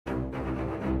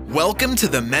Welcome to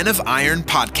the Men of Iron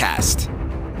podcast.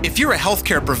 If you're a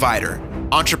healthcare provider,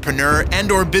 entrepreneur,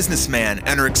 and/or businessman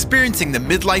and are experiencing the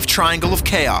midlife triangle of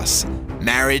chaos,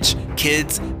 marriage,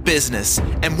 kids, business,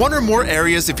 and one or more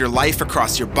areas of your life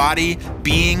across your body,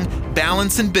 being,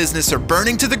 balance, and business are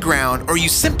burning to the ground, or you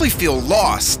simply feel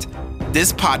lost,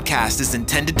 this podcast is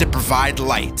intended to provide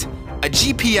light, a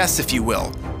GPS, if you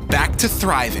will, back to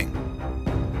thriving.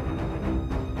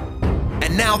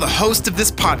 And now the host of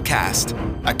this podcast,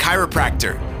 a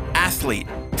chiropractor, athlete,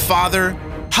 father,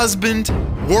 husband,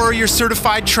 warrior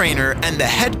certified trainer, and the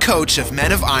head coach of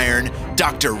Men of Iron,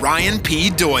 Dr. Ryan P.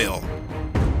 Doyle.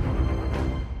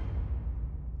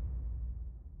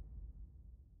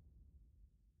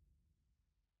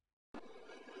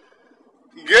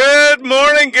 Good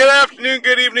morning, good afternoon,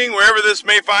 good evening, wherever this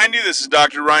may find you. This is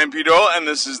Dr. Ryan P. Doyle, and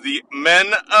this is the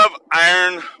Men of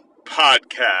Iron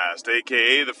podcast,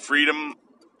 aka the Freedom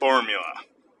Formula.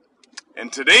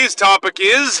 And today's topic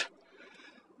is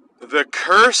the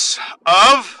curse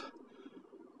of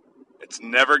it's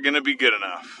never going to be good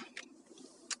enough.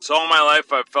 So all my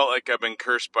life I've felt like I've been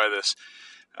cursed by this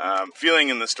feeling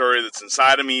in the story that's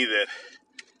inside of me that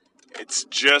it's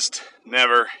just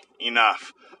never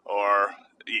enough, or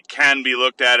it can be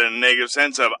looked at in a negative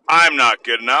sense of I'm not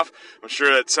good enough. I'm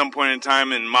sure at some point in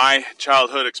time in my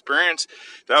childhood experience,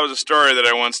 that was a story that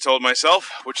I once told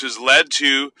myself, which has led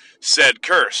to said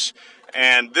curse.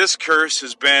 And this curse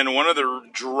has been one of the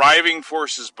driving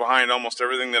forces behind almost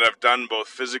everything that I've done, both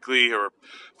physically,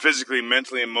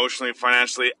 mentally, emotionally,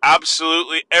 financially.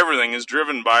 Absolutely everything is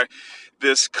driven by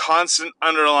this constant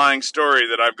underlying story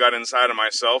that I've got inside of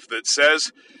myself that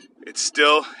says it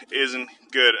still isn't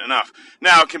good enough.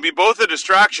 Now, it can be both a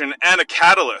distraction and a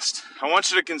catalyst. I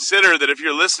want you to consider that if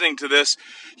you're listening to this,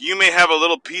 you may have a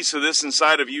little piece of this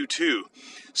inside of you too.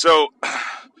 So,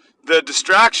 the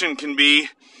distraction can be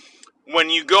when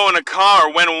you go in a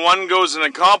car, when one goes and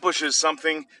accomplishes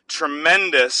something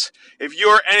tremendous. If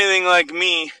you're anything like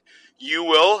me, you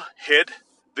will hit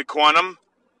the quantum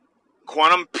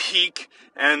peak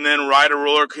and then ride a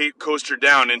roller coaster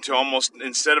down into almost,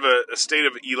 instead of a state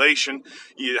of elation,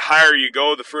 the higher you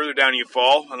go, the further down you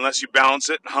fall, unless you balance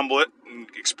it, humble it, and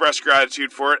express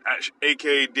gratitude for it,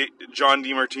 aka John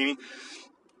DeMartini.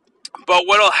 But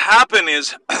what will happen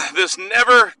is this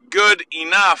never good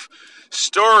enough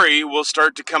story will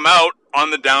start to come out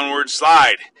on the downward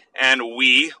slide, and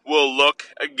we will look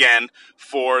again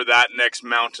for that next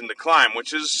mountain to climb,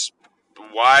 which is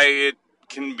why it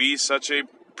can be such a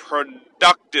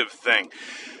productive thing.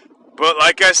 But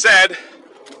like I said,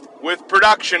 with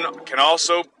production can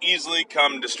also easily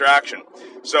come distraction.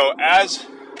 So as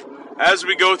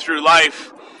we go through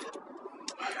life,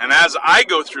 and as I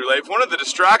go through life, one of the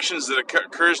distractions that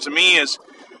occurs to me is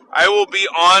I will be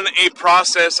on a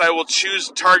process, I will choose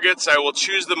targets, I will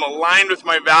choose them aligned with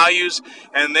my values,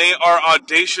 and they are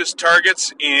audacious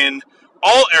targets in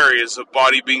all areas of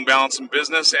body, being, balance, and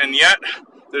business, and yet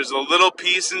there's a little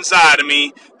piece inside of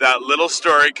me, that little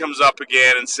story comes up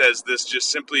again and says this just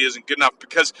simply isn't good enough,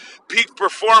 because peak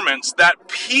performance, that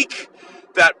peak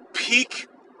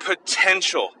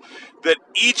potential that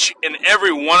each and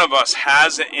every one of us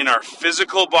has in our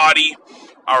physical body,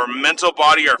 our mental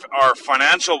body, our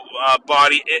financial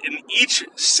body, in each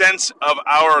sense of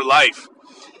our life,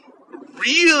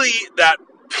 really that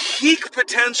peak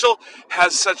potential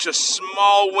has such a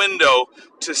small window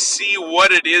to see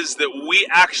what it is that we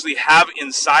actually have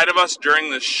inside of us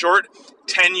during this short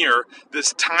tenure,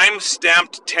 this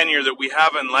time-stamped tenure that we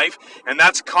have in life, and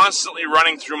that's constantly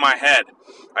running through my head.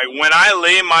 When I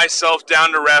lay myself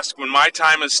down to rest, when my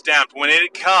time is stamped, when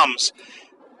it comes,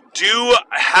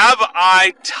 have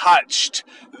I touched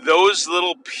those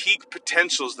little peak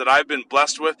potentials that I've been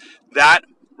blessed with? That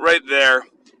right there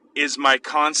is my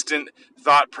constant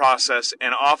thought process,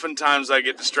 and oftentimes I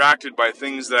get distracted by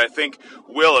things that I think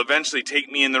will eventually take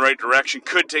me in the right direction,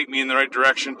 could take me in the right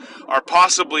direction, are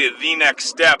possibly the next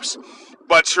steps.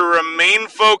 But to remain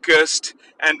focused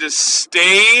and to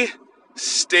stay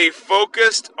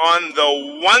focused on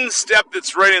the one step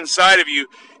that's right inside of you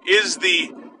is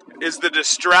the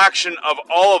distraction of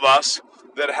all of us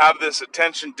that have this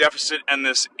attention deficit and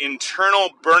this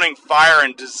internal burning fire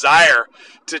and desire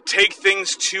to take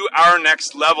things to our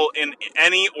next level in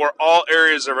any or all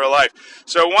areas of our life.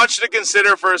 So I want you to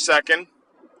consider for a second,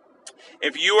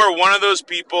 if you are one of those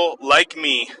people like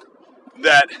me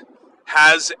that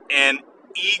has an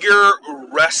eager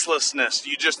restlessness,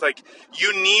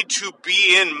 you need to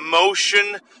be in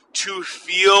motion to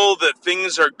feel that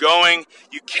things are going.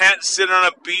 You can't sit on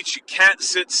a beach, you can't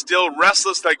sit still.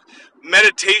 Restless, like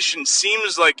meditation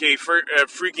seems like a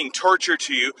freaking torture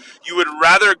to you, you would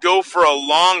rather go for a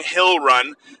long hill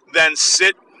run than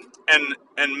sit and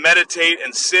meditate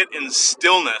and sit in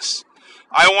stillness.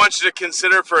 I want you to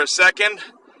consider for a second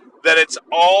that it's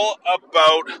all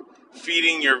about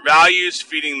feeding your values,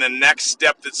 feeding the next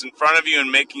step that's in front of you,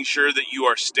 and making sure that you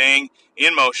are staying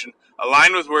in motion,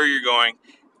 aligned with where you're going,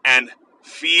 and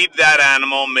feed that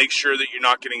animal. Make sure that you're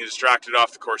not getting distracted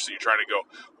off the course that you're trying to go.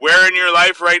 Where in your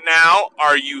life right now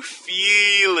are you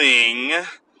feeling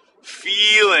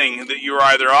that you're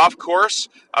either off course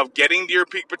of getting to your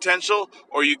peak potential,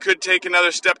 or you could take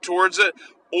another step towards it,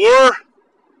 or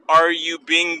are you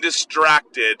being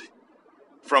distracted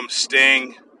from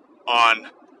staying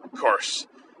on course?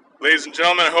 Ladies and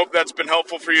gentlemen, I hope that's been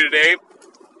helpful for you today.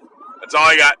 That's all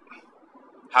I got.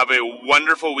 Have a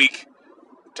wonderful week.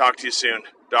 Talk to you soon.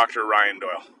 Dr. Ryan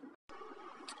Doyle.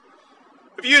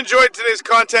 If you enjoyed today's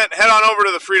content, head on over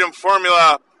to the Freedom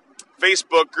Formula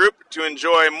Facebook group to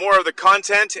enjoy more of the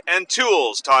content and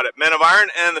tools taught at Men of Iron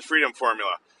and the Freedom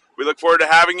Formula. We look forward to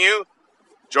having you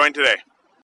join today.